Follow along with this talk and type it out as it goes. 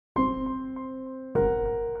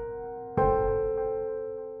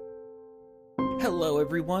Hello,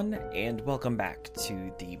 everyone, and welcome back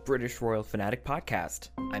to the British Royal Fanatic Podcast.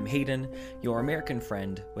 I'm Hayden, your American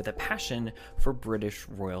friend with a passion for British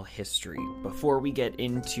royal history. Before we get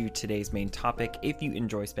into today's main topic, if you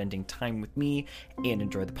enjoy spending time with me and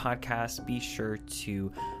enjoy the podcast, be sure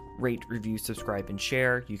to rate, review, subscribe, and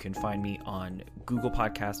share. You can find me on Google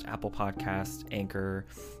Podcast, Apple Podcast, Anchor,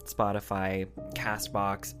 Spotify,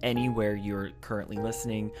 Castbox, anywhere you're currently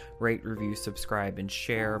listening. Rate, review, subscribe, and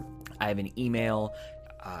share. I have an email,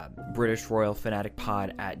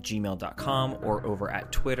 BritishRoyalFanaticPod@gmail.com, or over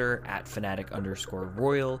at Twitter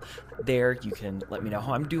 @fanatic_royal. There you can let me know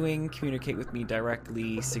how I'm doing, communicate with me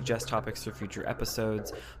directly, suggest topics for future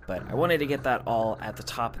episodes. But I wanted to get that all at the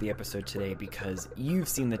top of the episode today because you've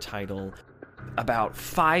seen the title. About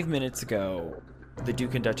 5 minutes ago, the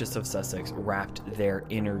Duke and Duchess of Sussex wrapped their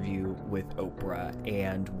interview with Oprah,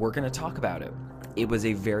 and we're going to talk about it. It was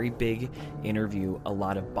a very big interview. A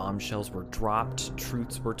lot of bombshells were dropped,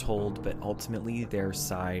 truths were told, but ultimately their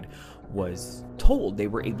side was told. They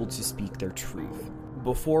were able to speak their truth.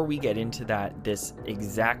 Before we get into that, this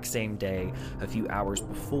exact same day, a few hours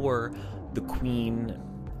before, the Queen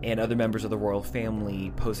and other members of the royal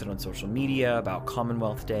family posted on social media about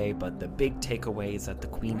Commonwealth Day, but the big takeaway is that the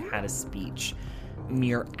Queen had a speech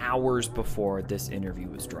mere hours before this interview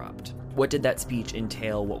was dropped. What did that speech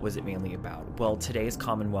entail? What was it mainly about? Well, today is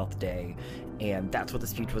Commonwealth Day, and that's what the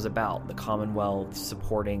speech was about. The Commonwealth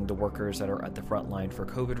supporting the workers that are at the front line for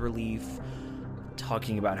COVID relief,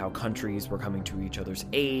 talking about how countries were coming to each other's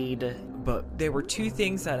aid. But there were two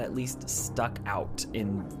things that at least stuck out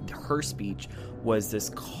in her speech was this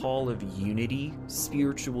call of unity,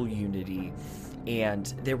 spiritual unity,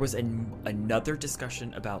 and there was another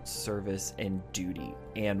discussion about service and duty.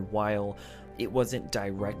 And while it wasn't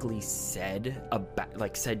directly said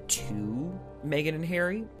to Meghan and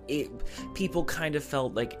Harry, people kind of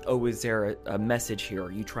felt like, oh, is there a message here?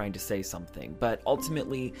 Are you trying to say something? But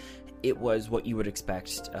ultimately, it was what you would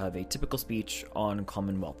expect of a typical speech on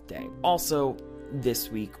Commonwealth Day. Also, this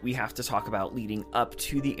week, we have to talk about leading up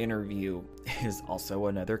to the interview is also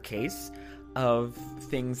another case of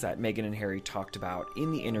things that Meghan and Harry talked about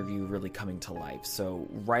in the interview really coming to life. So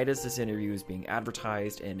right as this interview is being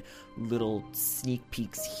advertised and little sneak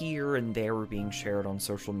peeks here and there were being shared on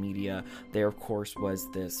social media, there of course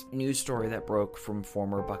was this news story that broke from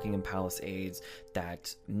former Buckingham Palace aides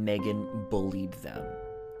that Meghan bullied them,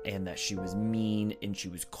 and that she was mean and she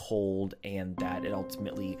was cold, and that it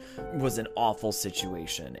ultimately was an awful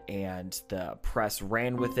situation. And the press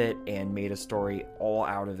ran with it and made a story all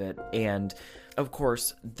out of it. And of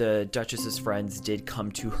course, the Duchess's friends did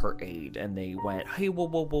come to her aid, and they went, hey,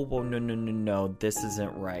 whoa, no, this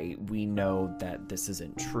isn't right. We know that this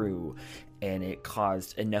isn't true. And it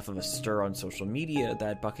caused enough of a stir on social media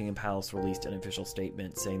that Buckingham Palace released an official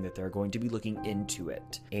statement saying that they're going to be looking into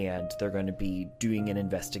it and they're going to be doing an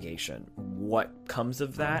investigation. What comes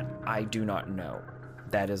of that, I do not know.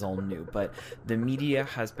 That is all new. But the media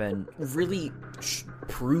has been really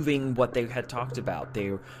proving what they had talked about.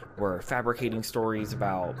 They were fabricating stories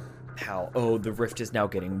about how, oh, the rift is now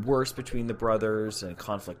getting worse between the brothers, and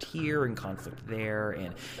conflict here and conflict there,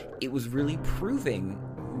 and it was really proving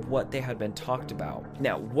what they had been talked about.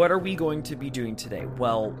 Now, what are we going to be doing today?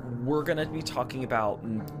 Well, we're going to be talking about,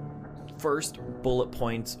 first, bullet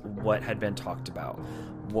points, what had been talked about.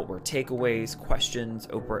 What were takeaways, questions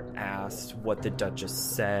Oprah asked, what the Duchess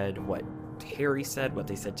said, what Harry said, what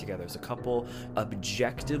they said together as a couple,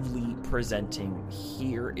 objectively presenting,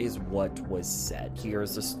 here is what was said.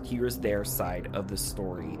 Here's their side of the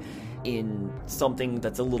story in something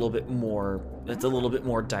that's a little bit more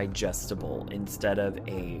digestible, instead of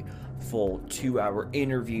a full 2-hour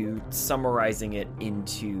interview summarizing it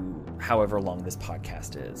into however long this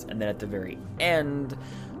podcast is. And then at the very end,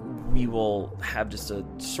 we will have just a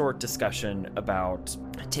short discussion about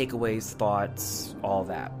takeaways, thoughts, all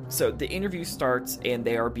that. So the interview starts and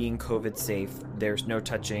they are being COVID safe. There's no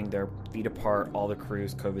touching, they're feet apart, all the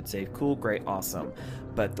crew's COVID safe. Cool, great, awesome.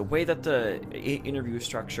 But the way that the interview is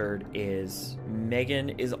structured is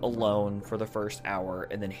Meghan is alone for the first hour,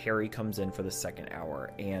 and then Harry comes in for the second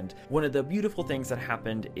hour. And one of the beautiful things that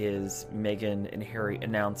happened is Meghan and Harry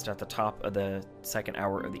announced at the top of the second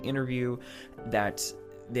hour of the interview that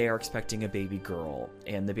they are expecting a baby girl,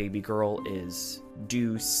 and the baby girl is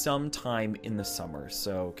due sometime in the summer.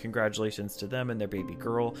 So congratulations to them and their baby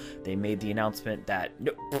girl. They made the announcement that,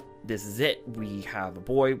 nope, this is it. We have a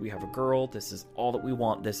boy, we have a girl. This is all that we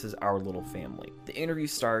want. This is our little family. The interview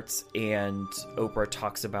starts and Oprah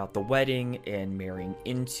talks about the wedding and marrying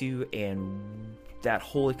into and that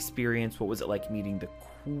whole experience. What was it like meeting the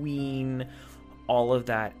Queen? all of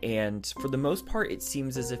that, and for the most part, it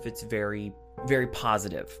seems as if it's very, very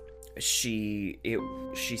positive. She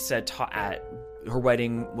said at her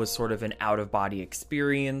wedding was sort of an out-of-body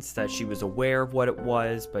experience, that she was aware of what it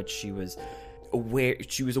was, but she was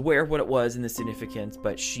aware of what it was and the significance,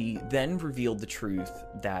 but she then revealed the truth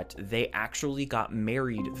that they actually got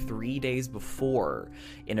married 3 days before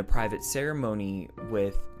in a private ceremony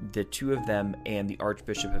with the two of them and the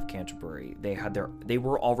Archbishop of Canterbury. They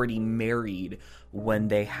were already married when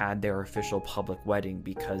they had their official public wedding,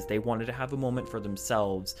 because they wanted to have a moment for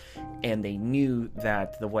themselves, and they knew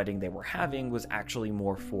that the wedding they were having was actually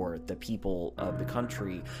more for the people of the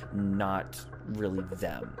country, not really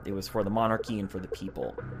them. It was for the monarchy and for the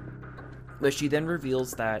people. But she then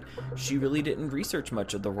reveals that she really didn't research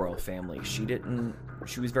much of the royal family.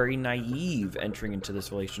 She was very naive entering into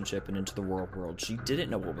this relationship and into the royal world. She didn't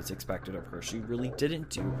know what was expected of her. She really didn't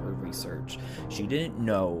do her research. She didn't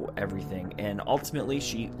know everything. And ultimately,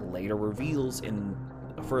 she later reveals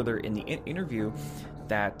further in the interview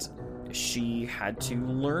that she had to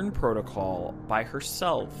learn protocol by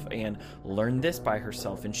herself and learn this by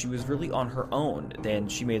herself, and she was really on her own. Then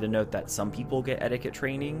she made the note that some people get etiquette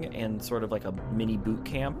training and sort of like a mini boot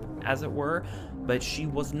camp, as it were, but she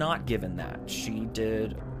was not given that. She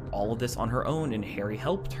did all of this on her own, and Harry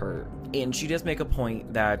helped her. And she does make a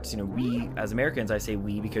point that, we as Americans, I say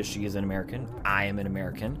we because she is an American, I am an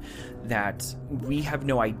American, that we have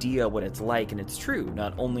no idea what it's like. And it's true.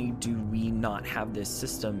 Not only do we not have this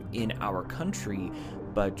system in our country,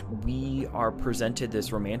 but we are presented this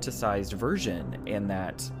romanticized version, and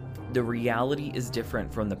that the reality is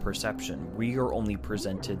different from the perception. We are only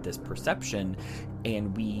presented this perception,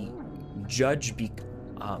 and we judge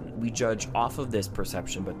off of this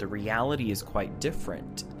perception, but the reality is quite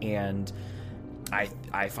different. And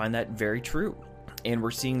I find that very true. And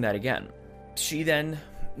we're seeing that again. She then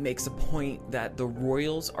makes a point that the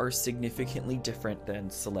royals are significantly different than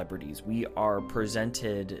celebrities. We are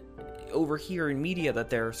presented over here in media that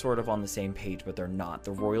they're sort of on the same page, but they're not.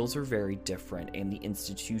 The royals are very different, and the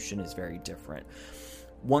institution is very different.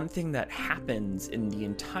 One thing that happens in the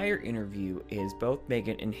entire interview is both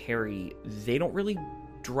Meghan and Harry, they don't really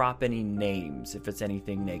drop any names if it's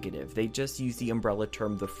anything negative. They just use the umbrella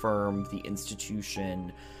term, the firm, the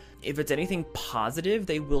institution. If it's anything positive,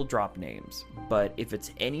 they will drop names. But if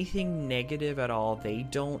it's anything negative at all, they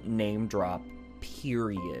don't name drop,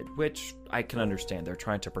 period. Which I can understand. They're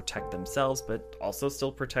trying to protect themselves, but also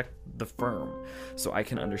still protect the firm. So I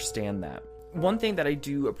can understand that. One thing that I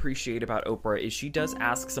do appreciate about Oprah is she does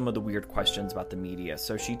ask some of the weird questions about the media.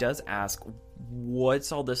 So she does ask,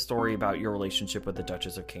 what's all this story about your relationship with the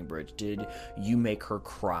Duchess of Cambridge? Did you make her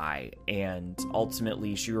cry? And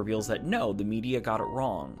ultimately she reveals that no, the media got it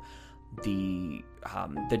wrong. The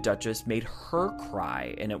Duchess made her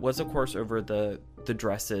cry, and it was of course over the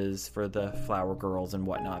dresses for the flower girls and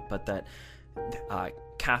whatnot, but that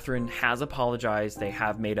Catherine has apologized, they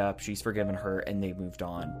have made up, she's forgiven her, and they moved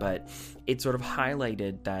on. But it sort of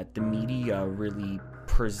highlighted that the media really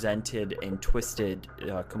presented and twisted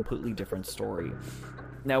a completely different story.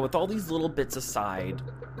 Now, with all these little bits aside,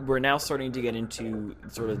 we're now starting to get into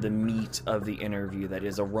sort of the meat of the interview that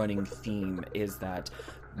is a running theme, is that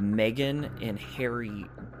Meghan and Harry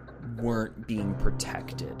weren't being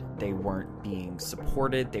protected. They weren't being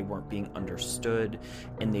supported, they weren't being understood,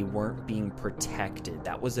 and they weren't being protected.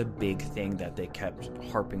 That was a big thing that they kept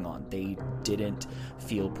harping on. They didn't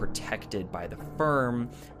feel protected by the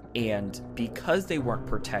firm, and because they weren't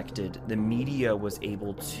protected, the media was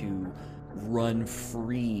able to run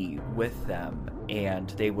free with them,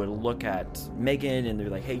 and they would look at Meghan and they're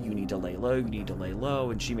like, hey, you need to lay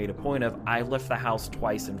low, and she made a point of, I left the house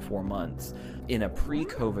twice in 4 months. In a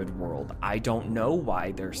pre-COVID world, I don't know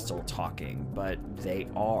why they're still talking, but they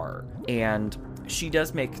are. And she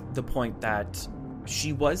does make the point that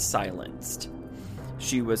she was silenced.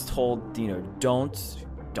 She was told, don't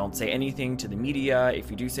say anything to the media. If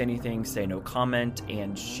you do say anything, say no comment.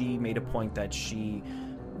 And she made a point that she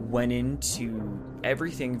went into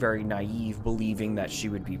everything very naive, believing that she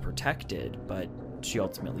would be protected, but she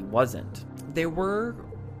ultimately wasn't. There were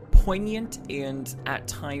poignant and at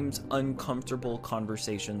times uncomfortable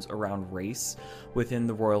conversations around race within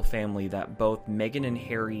the royal family that both Meghan and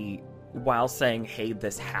Harry, while saying, hey,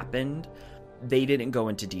 this happened, they didn't go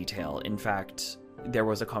into detail. In fact, there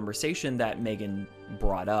was a conversation that Meghan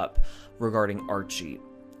brought up regarding Archie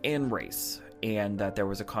and race, and that there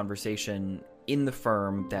was a conversation in the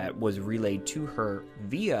firm that was relayed to her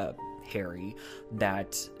via Harry,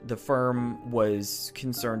 that the firm was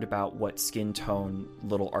concerned about what skin tone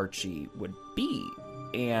little Archie would be,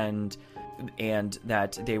 and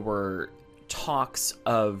that they were talks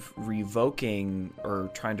of revoking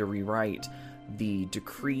or trying to rewrite the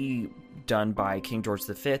decree done by King George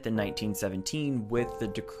V in 1917 with the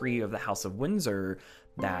decree of the House of Windsor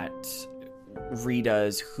that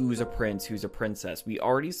redoes who's a prince, who's a princess. We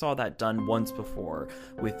already saw that done once before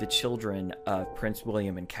with the children of Prince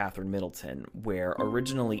William and Catherine Middleton, where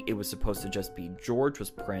originally it was supposed to just be George was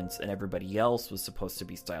prince and everybody else was supposed to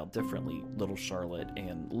be styled differently, little Charlotte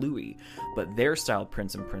and Louis, but they're styled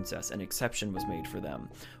prince and princess. An exception was made for them.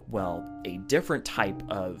 Well, a different type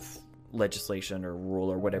of legislation or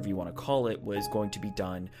rule or whatever you want to call it was going to be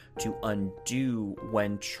done to undo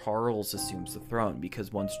when Charles assumes the throne,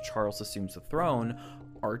 because once Charles assumes the throne,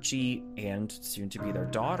 Archie and soon to be their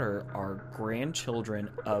daughter are grandchildren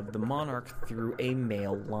of the monarch through a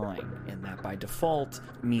male line, and that by default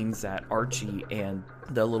means that Archie and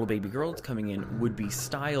the little baby girl that's coming in would be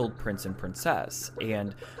styled prince and princess.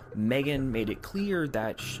 And Meghan made it clear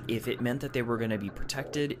that if it meant that they were going to be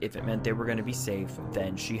protected, if it meant they were going to be safe,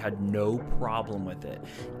 then she had no problem with it,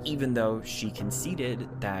 even though she conceded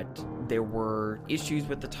that there were issues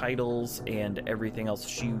with the titles and everything else.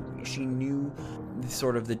 She knew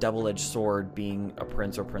sort of the double-edged sword being a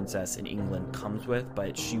prince or princess in England comes with,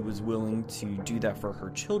 but she was willing to do that for her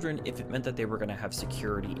children if it meant that they were going to have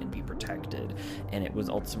security and be protected. And it was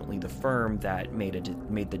ultimately the firm that made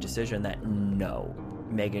the decision that no,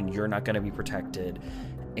 Meghan, you're not going to be protected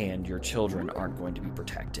and your children aren't going to be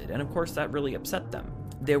protected. And of course that really upset them.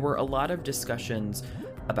 There were a lot of discussions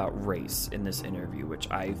about race in this interview, which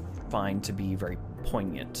I find to be very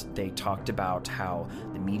poignant. They talked about how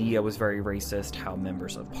the media was very racist, how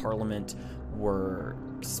members of parliament were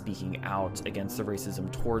speaking out against the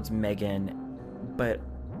racism towards Meghan, but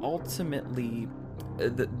ultimately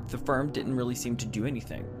the firm didn't really seem to do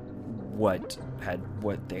anything what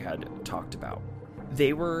they had talked about.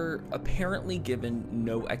 They were apparently given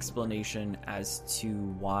no explanation as to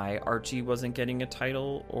why Archie wasn't getting a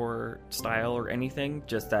title or style or anything,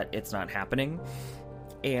 just that it's not happening.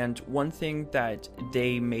 And one thing that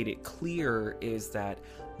they made it clear is that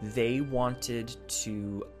they wanted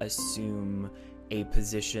to assume a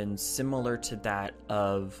position similar to that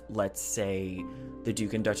of, let's say, the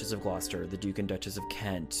Duke and Duchess of Gloucester, the Duke and Duchess of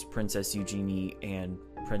Kent, Princess Eugenie and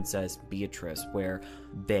Princess Beatrice, where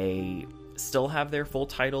they still have their full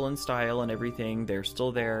title and style and everything. They're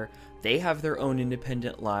still there. They have their own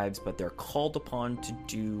independent lives, but they're called upon to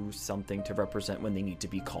do something to represent when they need to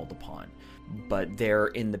be called upon. But they're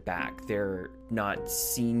in the back. They're not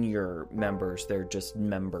senior members. They're just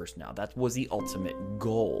members now. That was the ultimate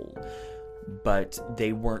goal. But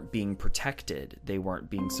they weren't being protected. They weren't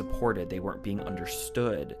being supported. They weren't being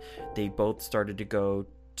understood. They both started to go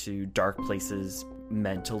to dark places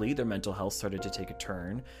mentally. Their mental health started to take a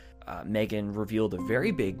turn. Meghan revealed a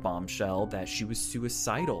very big bombshell that she was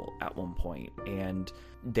suicidal at one point, and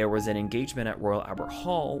there was an engagement at Royal Albert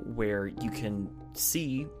Hall where you can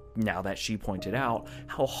see, now that she pointed out,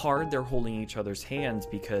 how hard they're holding each other's hands,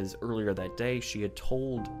 because earlier that day she had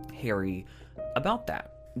told Harry about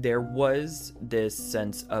that. There was this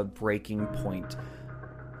sense of breaking point,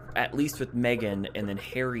 at least with Meghan, and then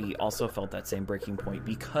Harry also felt that same breaking point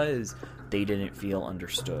because they didn't feel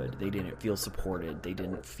understood. They didn't feel supported. They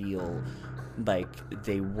didn't feel like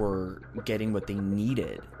they were getting what they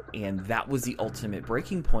needed. And that was the ultimate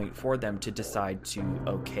breaking point for them to decide to,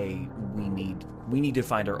 okay, we need to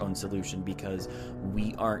find our own solution because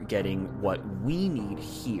we aren't getting what we need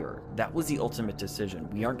here. That was the ultimate decision.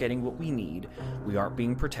 We aren't getting what we need. We aren't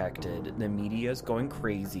being protected. The media is going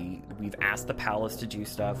crazy. We've asked the palace to do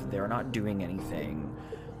stuff. They're not doing anything.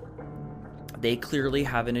 They clearly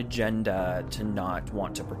have an agenda to not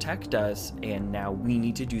want to protect us, and now we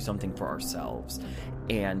need to do something for ourselves.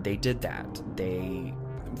 And they did that. They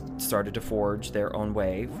started to forge their own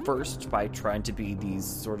way, first by trying to be these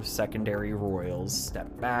sort of secondary royals,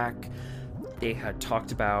 step back. They had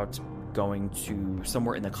talked about going to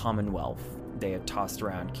somewhere in the Commonwealth. They had tossed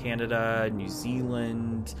around Canada, New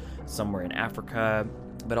Zealand, somewhere in Africa,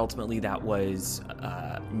 but ultimately that was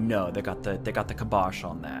no. They got the kibosh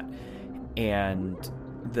on that. And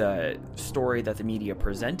the story that the media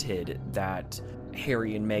presented that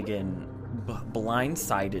Harry and Meghan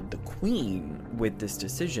blindsided the Queen with this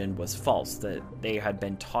decision was false, that they had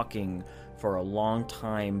been talking for a long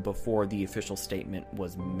time before the official statement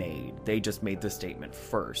was made. They just made the statement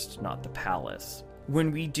first, not the palace.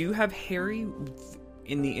 When we do have Harry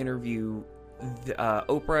in the interview,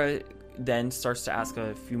 Oprah then starts to ask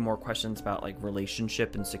a few more questions about like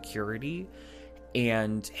relationship and security,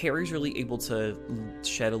 and Harry's really able to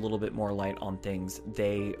shed a little bit more light on things.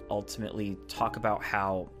 They ultimately talk about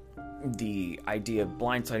how the idea of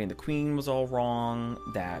blindsiding the Queen was all wrong,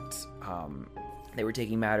 that they were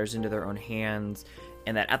taking matters into their own hands,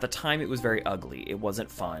 and that at the time it was very ugly. It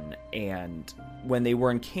wasn't fun. And when they were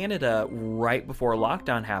in Canada, right before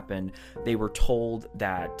lockdown happened, they were told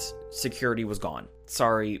that security was gone.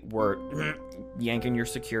 Sorry, we're yanking your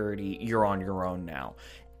security. You're on your own now.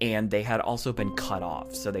 And they had also been cut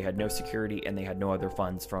off. So they had no security and they had no other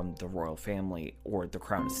funds from the royal family or the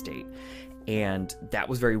Crown Estate. And that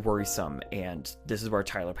was very worrisome. And this is where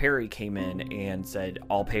Tyler Perry came in and said,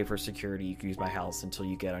 I'll pay for security. You can use my house until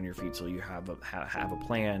you get on your feet, so you have a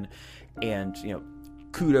plan. And, you know,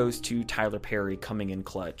 kudos to Tyler Perry coming in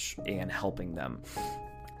clutch and helping them.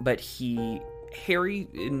 But Harry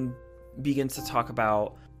begins to talk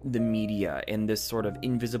about the media and this sort of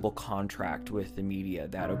invisible contract with the media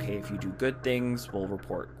that, okay, if you do good things, we'll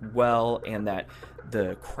report well, and that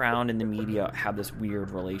the Crown and the media have this weird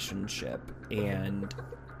relationship. And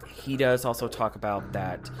he does also talk about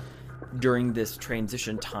that during this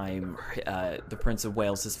transition time, the Prince of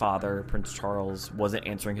Wales, his father, Prince Charles, wasn't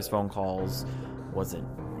answering his phone calls, wasn't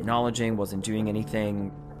acknowledging, wasn't doing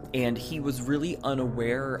anything. And he was really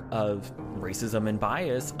unaware of racism and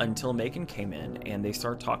bias until Meghan came in, and they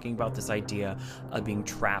start talking about this idea of being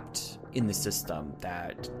trapped in the system,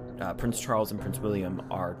 that Prince Charles and Prince William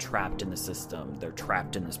are trapped in the system. They're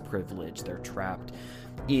trapped in this privilege. They're trapped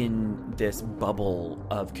in this bubble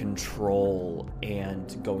of control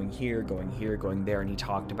and going here, going there. And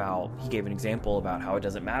he gave an example about how it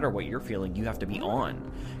doesn't matter what you're feeling. You have to be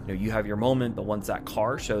on. You know, you have your moment, but once that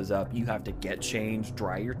car shows up, you have to get changed,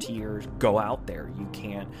 dry your tears, go out there. You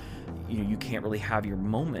can't really have your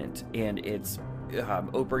moment. And it's,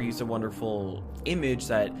 Oprah used a wonderful image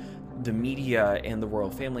that the media and the royal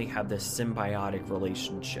family have this symbiotic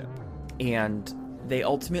relationship. And they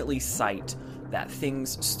ultimately cite that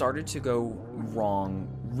things started to go wrong,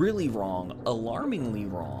 really wrong, alarmingly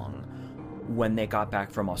wrong, when they got back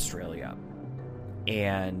from Australia.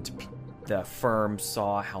 And the firm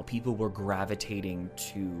saw how people were gravitating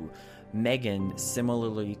to Meghan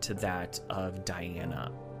similarly to that of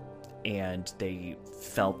Diana. And they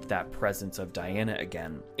felt that presence of Diana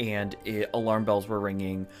again. And alarm bells were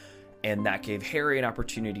ringing. And that gave Harry an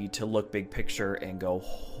opportunity to look big picture and go,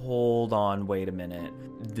 hold on, wait a minute.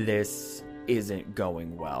 This isn't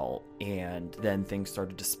going well. And then things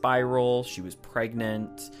started to spiral. She was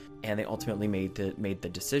pregnant, and they ultimately made the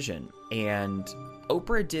decision. And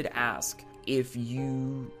Oprah did ask, if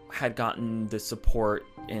you had gotten the support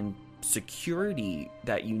and security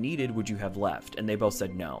that you needed, would you have left? And they both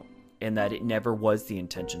said no. And that it never was the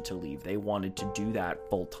intention to leave. They wanted to do that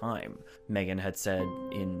full time. Meghan had said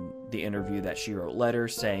in the interview that she wrote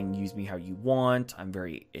letters saying, use me how you want. I'm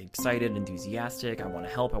very excited, enthusiastic. I want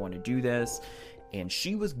to help. I want to do this. And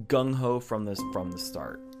she was gung-ho from the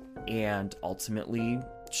start. And ultimately,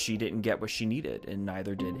 she didn't get what she needed, and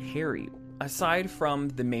neither did Harry. Aside from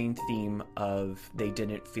the main theme of they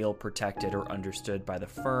didn't feel protected or understood by the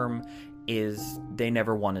firm, is they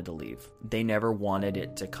never wanted to leave. They never wanted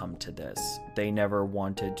it to come to this. They never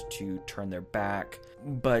wanted to turn their back.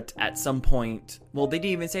 But at some point, well, they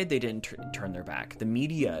didn't even say they didn't turn their back. The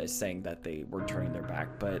media is saying that they were turning their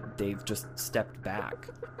back, but they've just stepped back.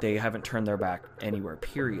 They haven't turned their back anywhere,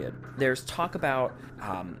 period. There's talk about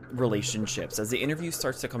relationships. As the interview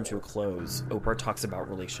starts to come to a close, Oprah talks about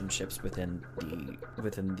relationships within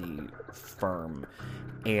the firm.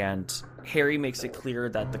 And Harry makes it clear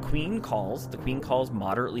that the Queen calls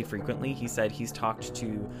moderately frequently. He said he's talked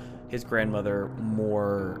to his grandmother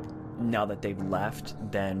more now that they've left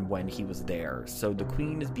than when he was there. So the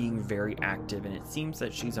Queen is being very active, and it seems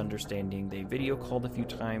that she's understanding. They video called a few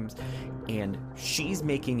times, and she's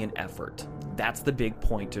making an effort. That's the big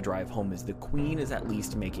point to drive home, is the Queen is at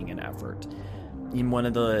least making an effort. In one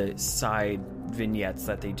of the side vignettes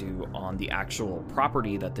that they do on the actual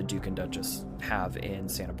property that the Duke and Duchess have in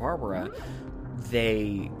Santa Barbara,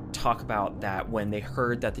 they talk about that when they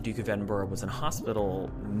heard that the Duke of Edinburgh was in hospital,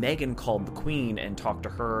 Meghan called the Queen and talked to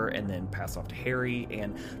her and then passed off to Harry.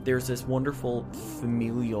 And there's this wonderful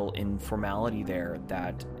familial informality there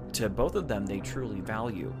that to both of them they truly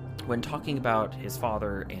value. When talking about his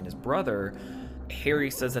father and his brother, Harry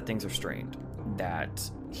says that things are strained, that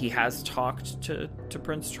he has talked to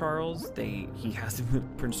Prince Charles.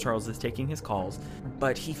 Prince Charles is taking his calls,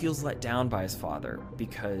 but he feels let down by his father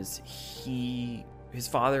because his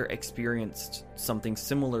father experienced something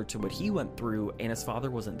similar to what he went through, and his father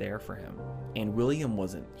wasn't there for him, and William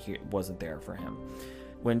wasn't there for him.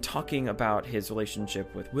 When talking about his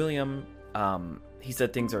relationship with William, he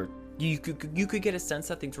said things are you could get a sense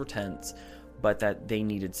that things were tense, but that they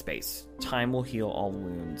needed space. Time will heal all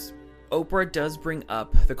wounds. Oprah does bring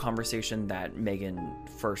up the conversation that Meghan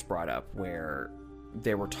first brought up, where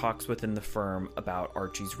there were talks within the firm about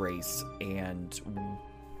Archie's race and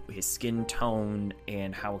his skin tone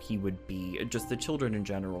and how he would be, just the children in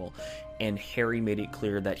general. And Harry made it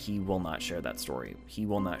clear that he will not share that story. He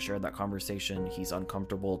will not share that conversation. He's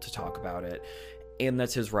uncomfortable to talk about it. And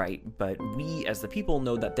that's his right. But we, as the people,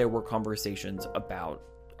 know that there were conversations about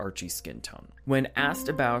Archie's skin tone. When asked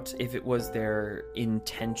about if it was their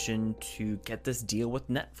intention to get this deal with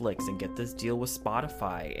Netflix and get this deal with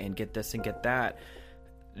Spotify and get this and get that,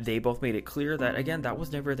 they both made it clear that, again, that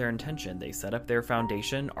was never their intention. They set up their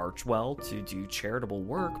foundation, Archewell, to do charitable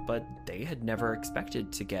work, but they had never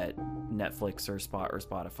expected to get Netflix or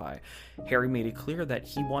Spotify. Harry made it clear that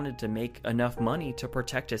he wanted to make enough money to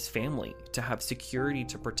protect his family, to have security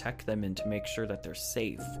to protect them and to make sure that they're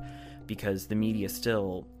safe, because the media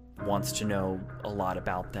still wants to know a lot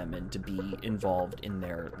about them and to be involved in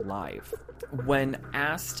their life. When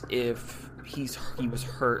asked if he was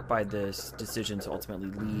hurt by this decision to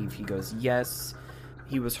ultimately leave, he goes, yes,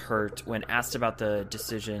 he was hurt. When asked about the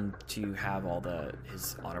decision to have all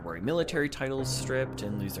his honorary military titles stripped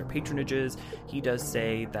and lose their patronages, he does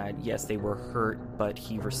say that yes, they were hurt, but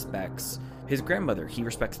he respects his grandmother. He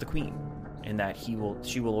respects the Queen, and that she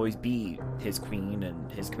will always be his queen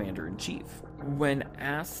and his commander-in-chief. When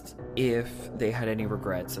asked if they had any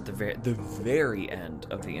regrets at the very end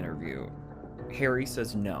of the interview, Harry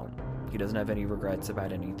says no. He doesn't have any regrets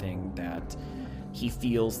about anything, that he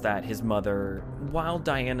feels that his mother, while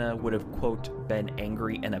Diana would have, quote, been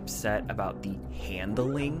angry and upset about the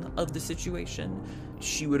handling of the situation,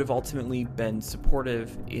 she would have ultimately been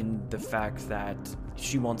supportive in the fact that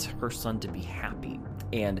she wants her son to be happy.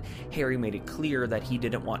 And Harry made it clear that he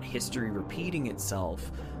didn't want history repeating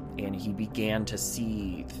itself, and he began to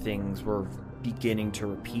see things were beginning to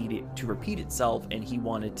repeat itself, and he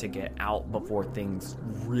wanted to get out before things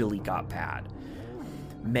really got bad.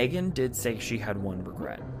 Meghan did say she had one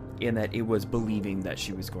regret, in that it was believing that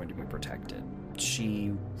she was going to be protected.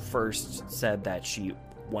 She first said that she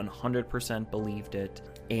 100% believed it,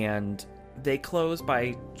 and they closed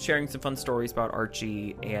by sharing some fun stories about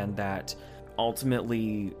Archie, and that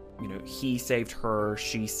ultimately, he saved her,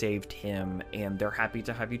 she saved him, and they're happy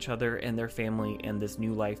to have each other and their family and this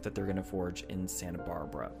new life that they're going to forge in Santa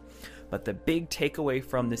Barbara. But the big takeaway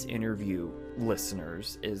from this interview,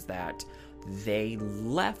 listeners, is that they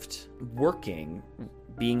left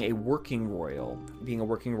being a working royal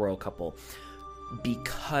couple,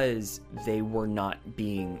 because they were not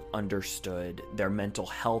being understood. Their mental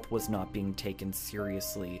health was not being taken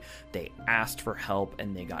seriously. They asked for help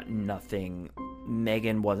and they got nothing.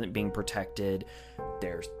 Meghan wasn't being protected.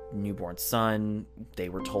 Their newborn son, they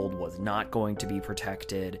were told, was not going to be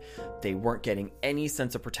protected. They weren't getting any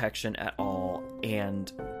sense of protection at all,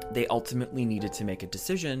 and they ultimately needed to make a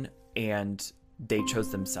decision, and they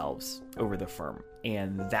chose themselves over the firm.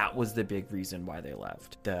 And that was the big reason why they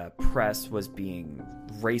left. The press was being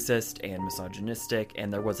racist and misogynistic,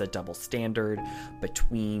 and there was a double standard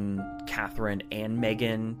between Catherine and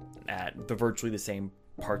Meghan at virtually the same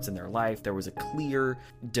parts in their life. There was a clear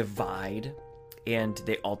divide, and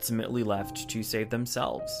they ultimately left to save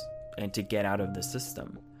themselves and to get out of the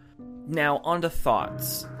system. Now, on to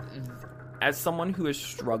thoughts. As someone who has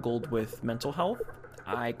struggled with mental health,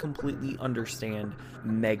 I completely understand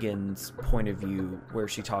Meghan's point of view, where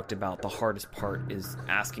she talked about the hardest part is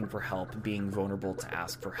asking for help, being vulnerable to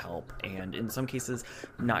ask for help, and in some cases,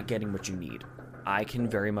 not getting what you need. I can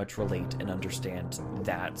very much relate and understand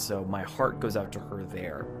that, so my heart goes out to her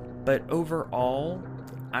there. But overall,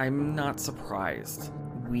 I'm not surprised.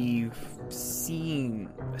 We've seen,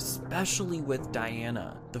 especially with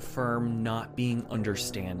Diana, the firm not being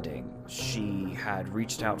understanding. She had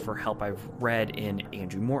reached out for help. I've read in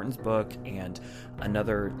Andrew Morton's book and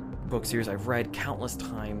another book series I've read countless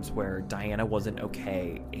times where Diana wasn't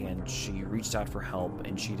okay and she reached out for help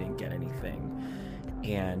and she didn't get anything.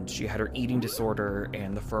 And she had her eating disorder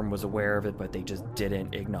and the firm was aware of it, but they just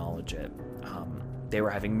didn't acknowledge it. They were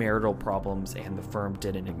having marital problems and the firm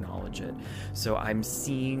didn't acknowledge it. So I'm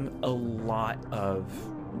seeing a lot of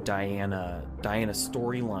Diana's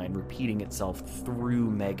storyline repeating itself through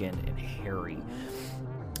Meghan and Harry.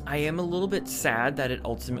 I am a little bit sad that it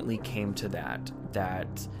ultimately came to that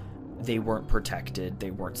they weren't protected,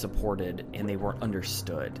 they weren't supported, and they weren't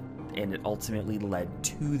understood. And it ultimately led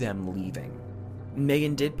to them leaving.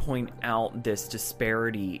 Meghan did point out this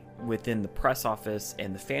disparity within the press office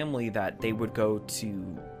and the family, that they would go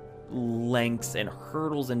to lengths and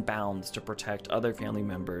hurdles and bounds to protect other family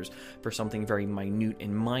members for something very minute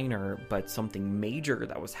and minor, but something major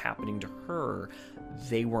that was happening to her,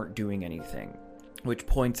 they weren't doing anything. which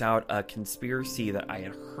points out a conspiracy that I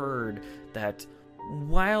had heard that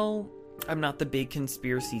while I'm not the big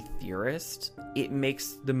conspiracy theorist, it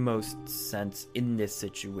makes the most sense in this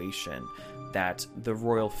situation that the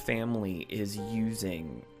royal family is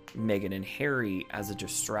using Meghan and Harry as a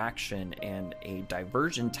distraction and a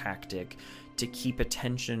diversion tactic to keep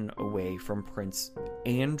attention away from Prince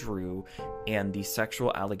Andrew and the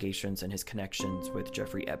sexual allegations and his connections with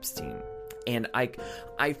Jeffrey Epstein. And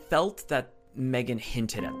I felt that Meghan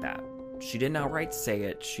hinted at that. She didn't outright say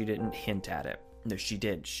it. She didn't hint at it. No, she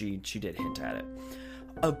did. She did hint at it.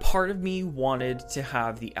 A part of me wanted to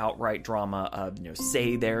have the outright drama of,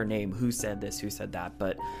 say their name, who said this, who said that,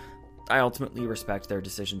 but I ultimately respect their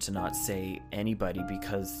decision to not say anybody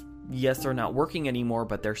because, yes, they're not working anymore,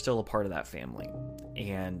 but they're still a part of that family.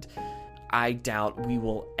 And I doubt we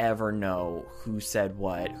will ever know who said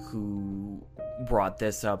what, who brought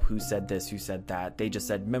this up, who said this, who said that. They just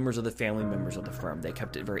said members of the family, members of the firm. They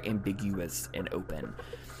kept it very ambiguous and open.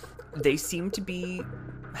 They seem to be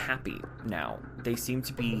happy now. They seem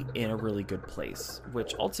to be in a really good place,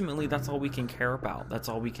 which ultimately that's all we can care about. That's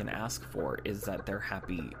all we can ask for, is that they're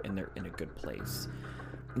happy and they're in a good place.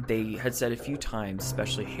 They had said a few times,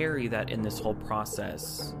 especially Harry, that in this whole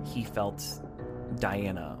process, he felt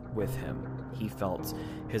Diana with him. He felt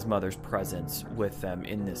his mother's presence with them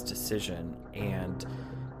in this decision. And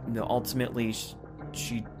ultimately,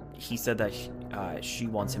 he said that she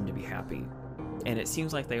wants him to be happy. And it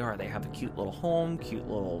seems like they are. They have a cute little home,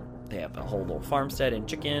 they have a whole little farmstead and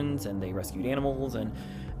chickens, and they rescued animals, and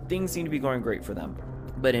things seem to be going great for them.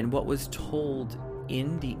 But in what was told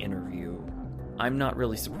in the interview, I'm not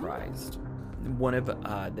really surprised. One of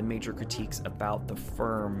the major critiques about the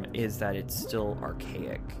firm is that it's still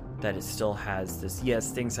archaic, that it still has this,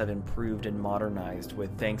 yes, things have improved and modernized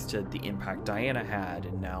with thanks to the impact Diana had,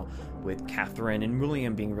 and now with Catherine and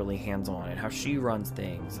William being really hands-on and how she runs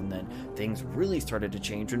things, and then things really started to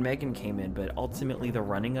change when Meghan came in, but ultimately the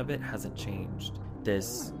running of it hasn't changed.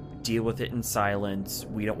 This deal with it in silence,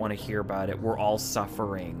 we don't want to hear about it, we're all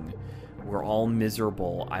suffering, we're all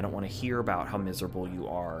miserable, I don't want to hear about how miserable you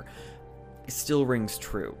are, it still rings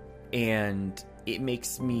true. And it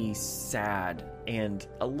makes me sad and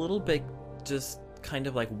a little bit just kind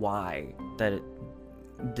of like why that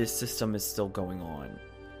this system is still going on.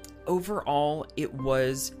 Overall, it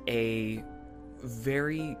was a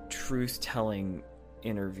very truth-telling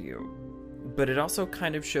interview, but it also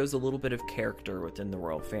kind of shows a little bit of character within the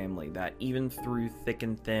royal family, that even through thick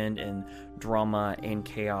and thin and drama and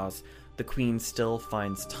chaos, the Queen still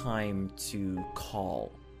finds time to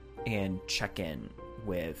call and check in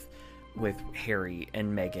with Harry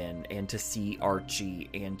and Meghan, and to see Archie,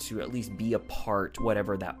 and to at least be a part,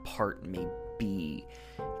 whatever that part may be,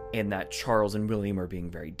 and that Charles and William are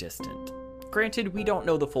being very distant. Granted, we don't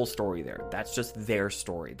know the full story there. That's just their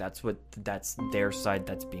story. That's their side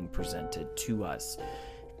that's being presented to us.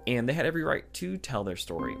 And they had every right to tell their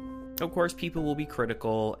story. Of course, people will be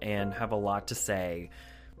critical and have a lot to say.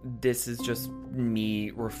 This is just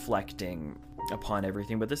me reflecting upon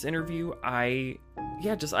everything. But this interview, I'd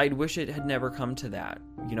wish it had never come to that.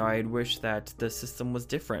 I'd wish that the system was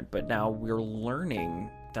different, but now we're learning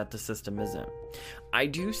that the system isn't. I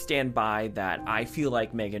do stand by that. I feel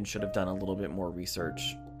like Meghan should have done a little bit more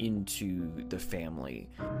research into the family.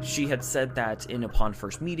 She had said that upon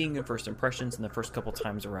first meeting and first impressions and the first couple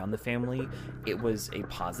times around the family, it was a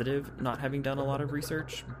positive not having done a lot of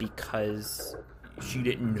research because she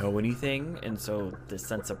didn't know anything, and so the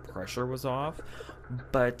sense of pressure was off.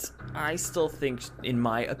 But I still think, in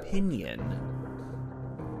my opinion,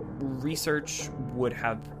 research would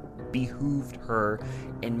have behooved her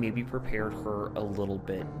and maybe prepared her a little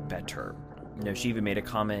bit better. She even made a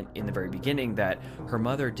comment in the very beginning that her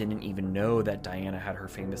mother didn't even know that Diana had her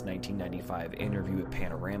famous 1995 interview with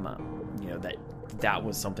Panorama. That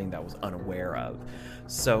was something that was unaware of.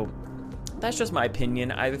 So that's just my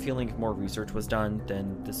opinion. I have a feeling if more research was done,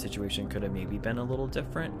 then the situation could have maybe been a little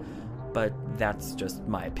different. But that's just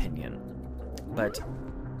my opinion. But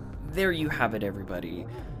there you have it, everybody.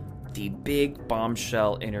 The big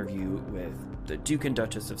bombshell interview with the Duke and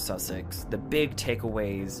Duchess of Sussex. The big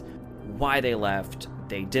takeaways, why they left.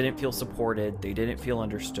 They didn't feel supported. They didn't feel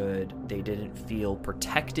understood. They didn't feel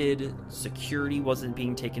protected. Security wasn't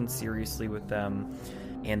being taken seriously with them.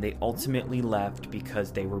 And they ultimately left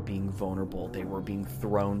because they were being vulnerable. They were being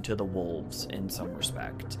thrown to the wolves in some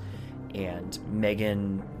respect. And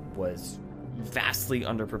Meghan was vastly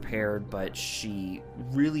underprepared, but she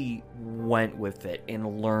really went with it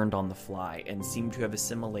and learned on the fly and seemed to have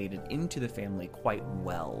assimilated into the family quite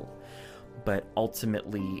well. But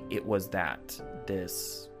ultimately, it was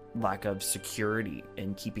this lack of security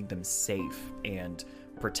and keeping them safe and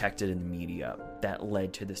protected in the media that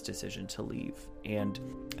led to this decision to leave. And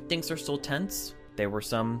things are still tense. There were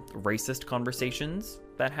some racist conversations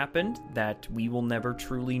that happened that we will never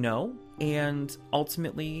truly know. And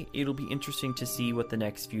ultimately, it'll be interesting to see what the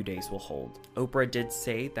next few days will hold. Oprah did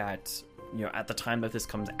say that, at the time that this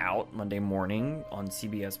comes out, Monday morning on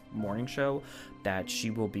CBS Morning Show, that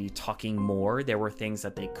she will be talking more. There were things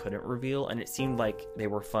that they couldn't reveal, and it seemed like they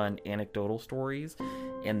were fun anecdotal stories,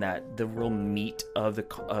 and that the real meat of the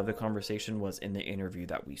conversation was in the interview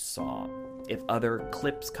that we saw. If other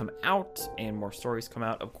clips come out and more stories come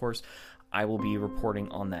out, of course, I will be reporting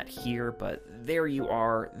on that here, but there you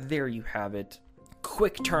are. There you have it.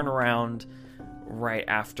 Quick turnaround right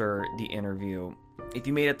after the interview. If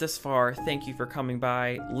you made it this far, thank you for coming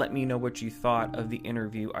by. Let me know what you thought of the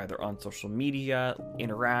interview, either on social media,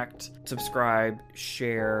 interact, subscribe,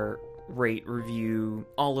 share, rate, review,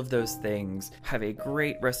 all of those things. Have a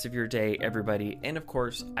great rest of your day, everybody. And of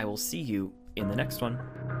course, I will see you in the next one.